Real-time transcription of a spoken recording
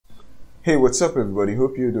Hey, what's up everybody?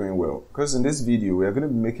 Hope you're doing well. Because in this video, we are going to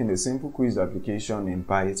be making a simple quiz application in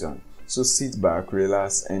Python. So sit back,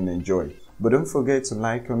 relax and enjoy. But don't forget to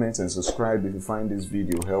like, comment and subscribe if you find this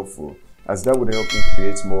video helpful, as that would help me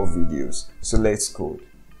create more videos. So let's code.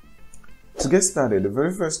 To get started, the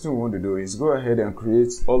very first thing we want to do is go ahead and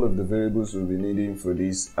create all of the variables we'll be needing for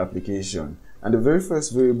this application. And the very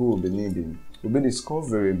first variable we'll be needing will be the score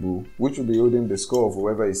variable, which will be holding the score of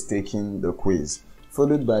whoever is taking the quiz,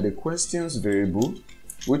 followed by the questions variable,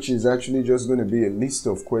 which is actually just going to be a list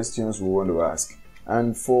of questions we want to ask.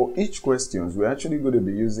 And for each question, we're actually going to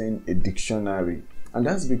be using a dictionary. And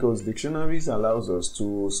that's because dictionaries allows us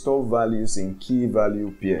to store values in key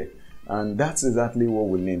value pair. And that's exactly what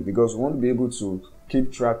we need, because we want to be able to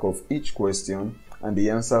keep track of each question and the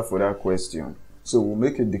answer for that question. So we'll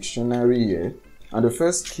make a dictionary here. And the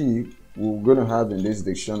first key we're going to have in this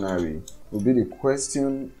dictionary will be the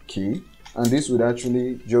question key. And this would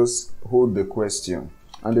actually just hold the question.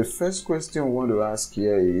 And the first question we want to ask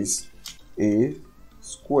here is, a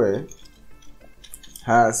square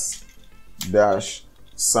has dash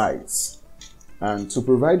sides. And to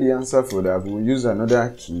provide the answer for that, we'll use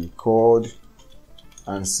another key called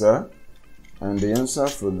answer. And the answer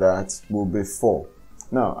for that will be 4.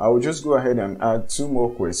 Now, I will just go ahead and add 2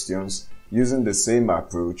 more questions using the same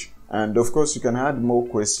approach. And of course, you can add more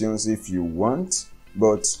questions if you want,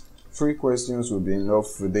 but 3 questions will be enough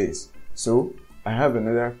for this. So I have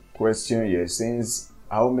another question here, since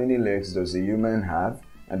how many legs does a human have?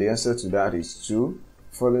 And the answer to that is 2,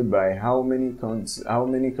 followed by how many continents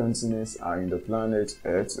are in the planet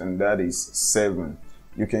Earth, and that is 7.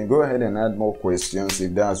 You can go ahead and add more questions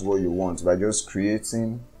if that's what you want by just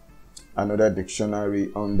creating another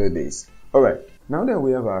dictionary under this. Alright, now that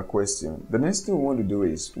we have our question, the next thing we want to do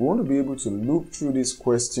is we want to be able to loop through this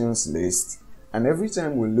questions list. And every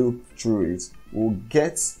time we loop through it, we'll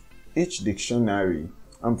get each dictionary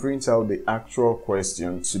and print out the actual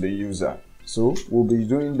question to the user. So we'll be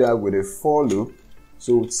doing that with a for loop.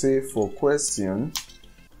 So we'll say for question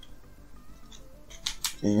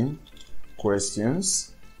in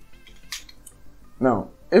questions. Now,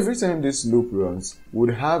 every time this loop runs,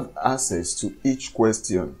 we'll have access to each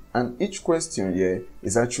question. And each question here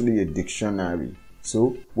is actually a dictionary.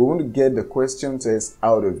 So we want to get the question test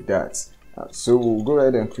out of that. So we'll go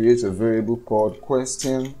ahead and create a variable called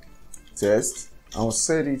question test. I'll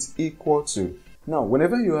set it equal to. Now,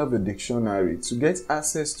 whenever you have a dictionary, to get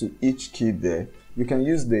access to each key there, you can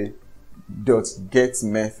use the .get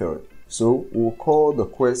method. So we'll call the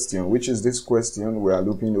question, which is this question we are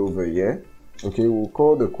looping over here. Okay, we'll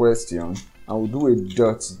call the question and we'll do a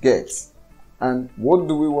 .get. And what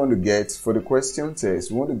do we want to get for the question test?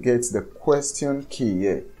 We want to get the question key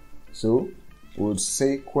here. So we'll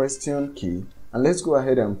say question key, and let's go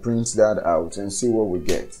ahead and print that out and see what we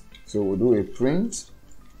get. So we'll do a print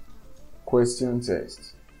question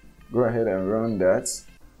test. Go ahead and run that,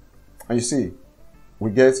 and you see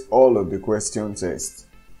we get all of the question tests.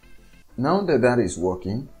 Now that that is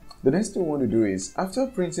working, the next thing we want to do is, after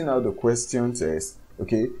printing out the question test,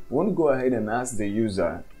 okay, we want to go ahead and ask the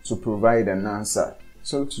user to provide an answer.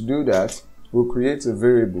 So to do that, we'll create a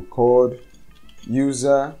variable called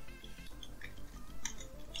user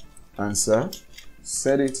answer,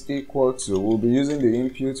 set it equal to, we'll be using the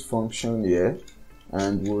input function here,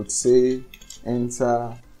 and we'll say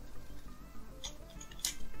enter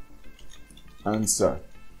answer.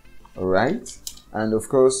 Alright, and of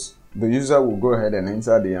course the user will go ahead and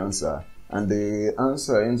enter the answer, and the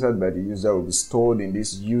answer entered by the user will be stored in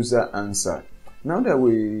this user answer. Now that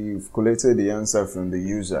we've collected the answer from the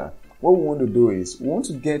user, what we want to do is we want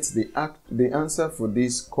to get the answer for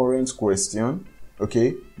this current question.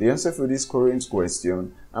 Okay, the answer for this current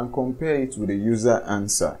question, and compare it with the user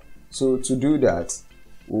answer. So to do that,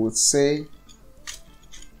 we would say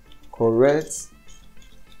correct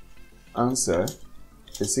answer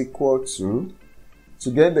is equal to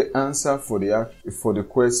get the answer for the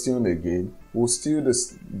question again, we'll still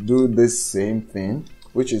do this same thing,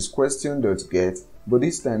 which is question.get, but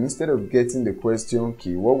this time instead of getting the question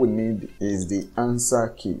key, what we need is the answer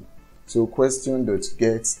key. So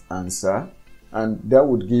question.get answer, and that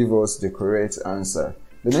would give us the correct answer.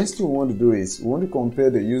 The next thing we want to do is we want to compare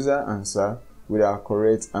the user answer with our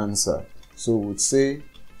correct answer. So we would say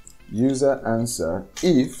user answer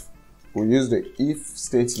if, we'll use the if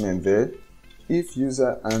statement there, if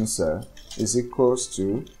user answer is equals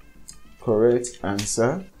to correct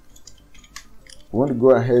answer. We want to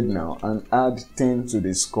go ahead now and add 10 to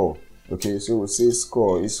the score. Okay, so we'll say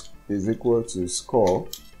score is equal to score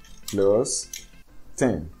plus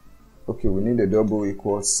 10. Okay, we need a double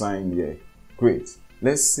equal sign here. Great.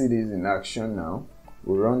 Let's see this in action now.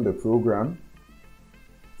 We'll run the program.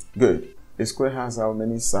 Good. A square has how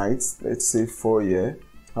many sides? Let's say 4 here.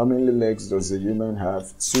 How many legs does a human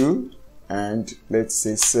have? 2 and let's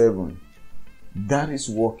say 7. That is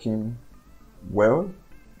working well,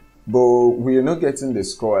 but we are not getting the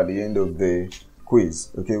score at the end of the quiz.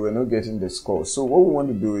 Okay, we're not getting the score. So what we want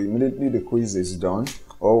to do immediately the quiz is done,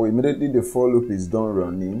 or immediately the for loop is done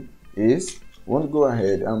running, is we want to go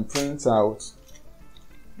ahead and print out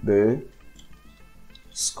the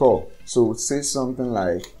score. So say something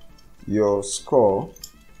like your score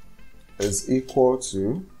is equal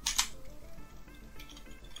to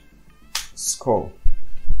score.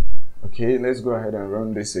 Okay, let's go ahead and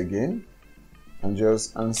run this again and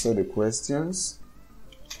just answer the questions.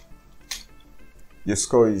 Your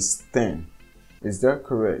score is 10. Is that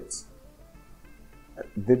correct?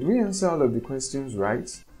 Did we answer all of the questions right?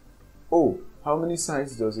 Oh, how many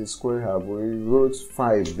sides does a square have? We wrote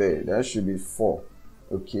 5 there. That should be 4.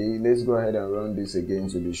 Okay, let's go ahead and run this again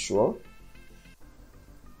to be sure.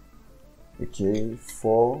 Okay,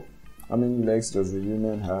 4. How many legs does a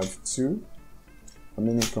human have? 2. How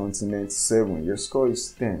many continents? 7. Your score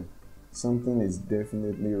is 10. Something is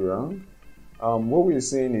definitely wrong. What we're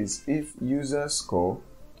saying is if user score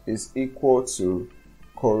is equal to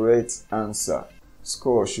correct answer,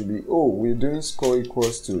 score should be, oh, we're doing score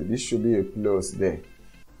equals to, this should be a plus there.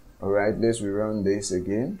 Alright, let's rerun this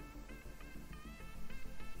again.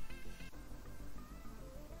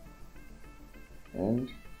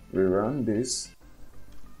 And rerun this.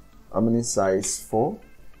 How many sides? 4.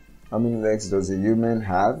 How many legs does a human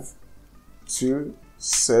have? 2,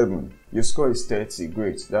 7. Your score is 30.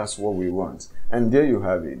 Great, that's what we want. And there you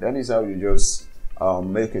have it. That is how you just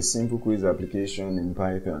make a simple quiz application in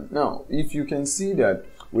Python. Now, if you can see that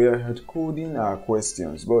we are coding our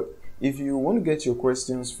questions, but if you want to get your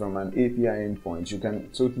questions from an API endpoint, you can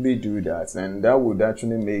totally do that, and that would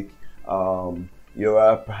actually make your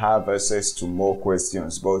app have access to more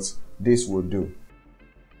questions, but this will do.